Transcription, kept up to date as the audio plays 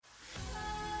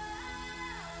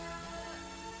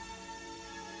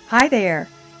Hi there,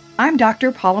 I'm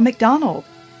Dr. Paula McDonald,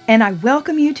 and I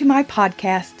welcome you to my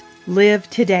podcast, Live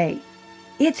Today.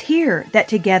 It's here that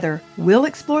together we'll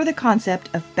explore the concept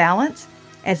of balance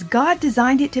as God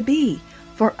designed it to be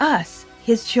for us,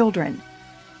 His children.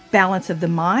 Balance of the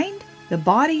mind, the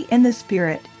body, and the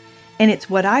spirit. And it's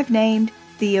what I've named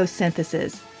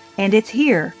Theosynthesis, and it's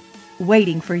here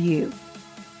waiting for you.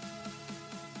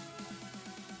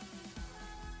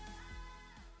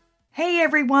 Hey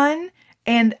everyone!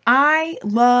 And I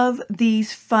love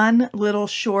these fun little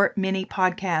short mini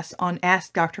podcasts on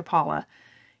Ask Dr. Paula.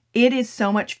 It is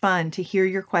so much fun to hear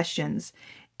your questions.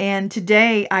 And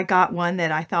today I got one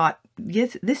that I thought,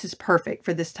 yes, this is perfect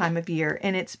for this time of year.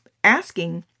 And it's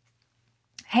asking,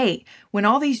 hey, when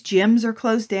all these gyms are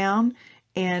closed down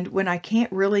and when I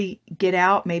can't really get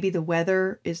out, maybe the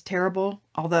weather is terrible,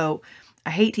 although I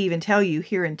hate to even tell you,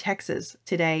 here in Texas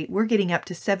today, we're getting up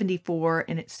to 74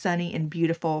 and it's sunny and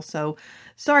beautiful. So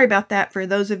sorry about that for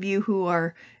those of you who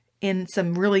are in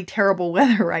some really terrible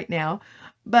weather right now.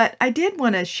 But I did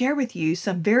want to share with you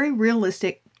some very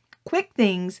realistic, quick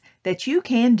things that you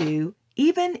can do,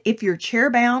 even if you're chair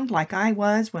bound like I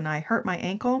was when I hurt my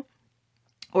ankle,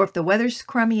 or if the weather's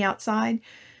crummy outside,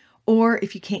 or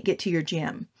if you can't get to your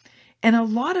gym. And a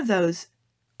lot of those,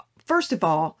 first of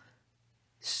all,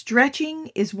 stretching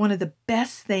is one of the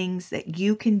best things that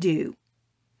you can do.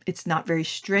 It's not very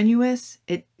strenuous.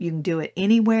 You can do it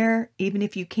anywhere. Even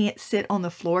if you can't sit on the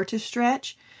floor to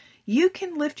stretch, you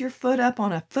can lift your foot up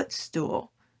on a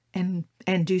footstool and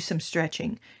do some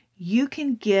stretching. You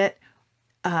can get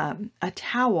a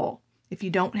towel if you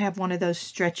don't have one of those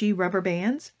stretchy rubber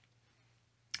bands,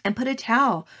 and put a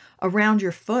towel around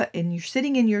your foot, and you're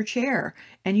sitting in your chair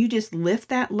and you just lift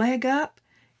that leg up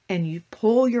and you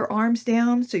pull your arms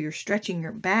down so you're stretching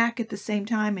your back at the same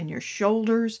time and your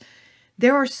shoulders.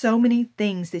 There are so many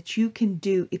things that you can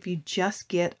do if you just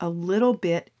get a little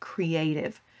bit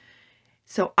creative.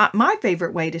 So my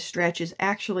favorite way to stretch is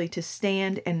actually to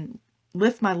stand and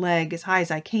lift my leg as high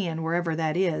as I can, wherever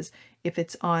that is. If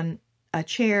it's on a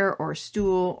chair or a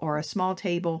stool or a small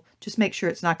table, just make sure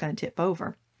it's not going to tip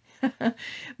over.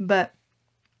 But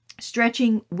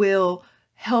stretching will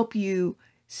help you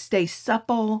stay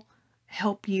supple,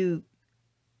 help you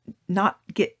not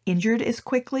get injured as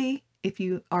quickly. If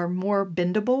you are more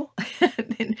bendable,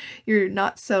 then you're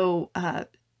not so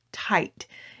tight.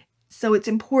 So it's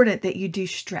important that you do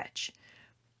stretch.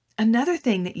 Another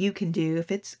thing that you can do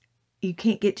if you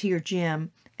can't get to your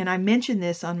gym, and I mentioned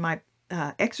this on my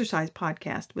exercise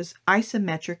podcast, was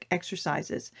isometric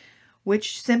exercises,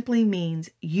 which simply means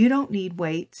you don't need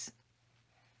weights.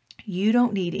 You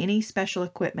don't need any special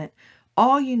equipment.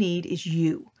 All you need is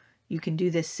you. You can do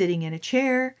this sitting in a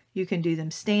chair. You can do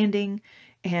them standing.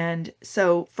 And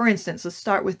so, for instance, let's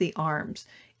start with the arms.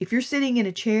 If you're sitting in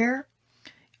a chair,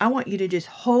 I want you to just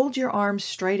hold your arms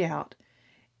straight out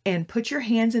and put your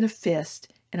hands in a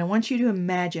fist. And I want you to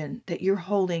imagine that you're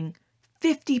holding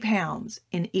 50 pounds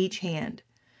in each hand.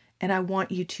 And I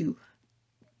want you to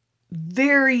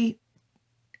very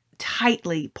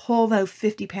tightly pull those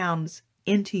 50 pounds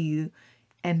into you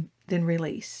and then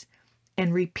release.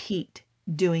 And repeat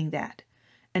doing that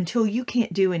until you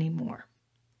can't do anymore.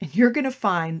 And you're going to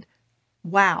find,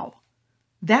 wow,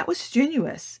 that was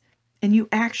strenuous. And you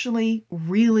actually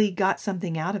really got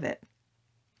something out of it.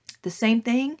 The same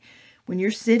thing, when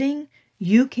you're sitting,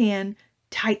 you can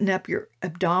tighten up your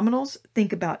abdominals.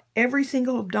 Think about every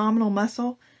single abdominal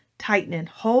muscle. Tighten and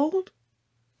hold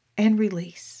and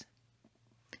release.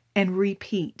 And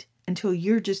repeat until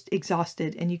you're just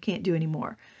exhausted and you can't do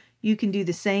anymore. You can do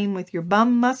the same with your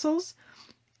bum muscles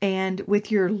and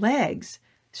with your legs.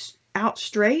 Out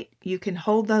straight, you can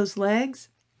hold those legs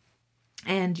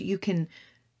and you can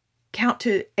count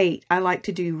to 8. I like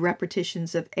to do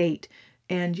repetitions of 8.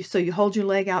 And so you hold your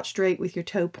leg out straight with your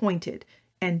toe pointed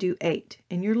and do 8.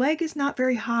 And your leg is not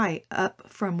very high up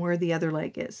from where the other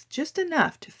leg is. Just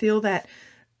enough to feel that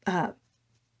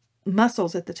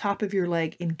muscles at the top of your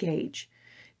leg engage.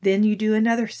 Then you do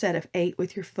another set of 8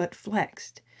 with your foot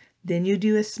flexed. Then you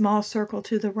do a small circle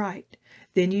to the right.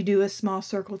 Then you do a small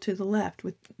circle to the left.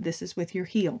 This is with your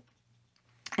heel.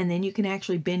 And then you can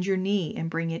actually bend your knee and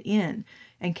bring it in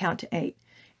and count to 8.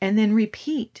 And then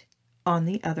repeat on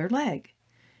the other leg.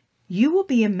 You will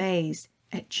be amazed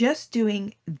at just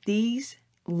doing these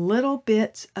little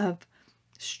bits of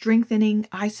strengthening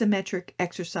isometric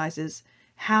exercises,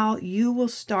 how you will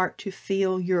start to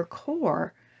feel your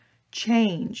core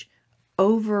change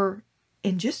over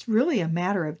in just really a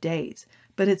matter of days.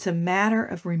 But it's a matter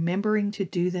of remembering to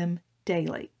do them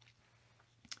daily.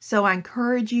 So I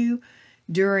encourage you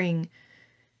during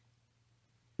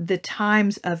the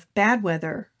times of bad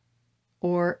weather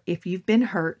or if you've been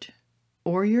hurt,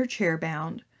 or you're chair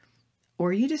bound,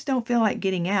 or you just don't feel like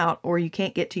getting out, or you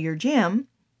can't get to your gym,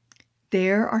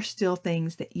 there are still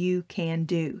things that you can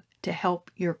do to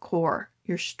help your core,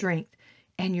 your strength,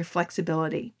 and your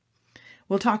flexibility.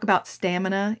 We'll talk about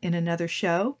stamina in another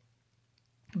show,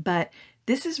 but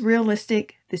this is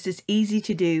realistic, this is easy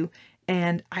to do,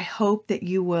 and I hope that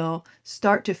you will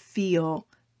start to feel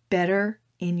better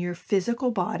in your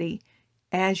physical body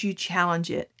as you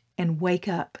challenge it and wake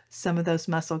up some of those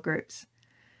muscle groups.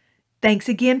 Thanks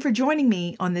again for joining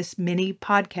me on this mini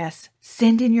podcast.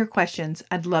 Send in your questions.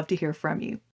 I'd love to hear from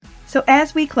you. So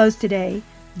as we close today,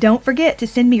 don't forget to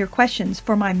send me your questions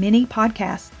for my mini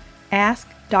podcast, Ask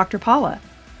Dr. Paula.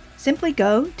 Simply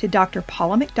go to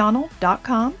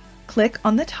drpaulamcdonald.com, click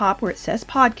on the top where it says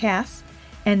podcasts,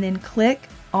 and then click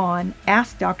on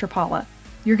Ask Dr. Paula.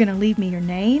 You're going to leave me your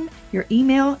name, your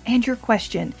email, and your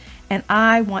question, and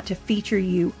I want to feature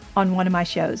you on one of my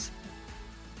shows.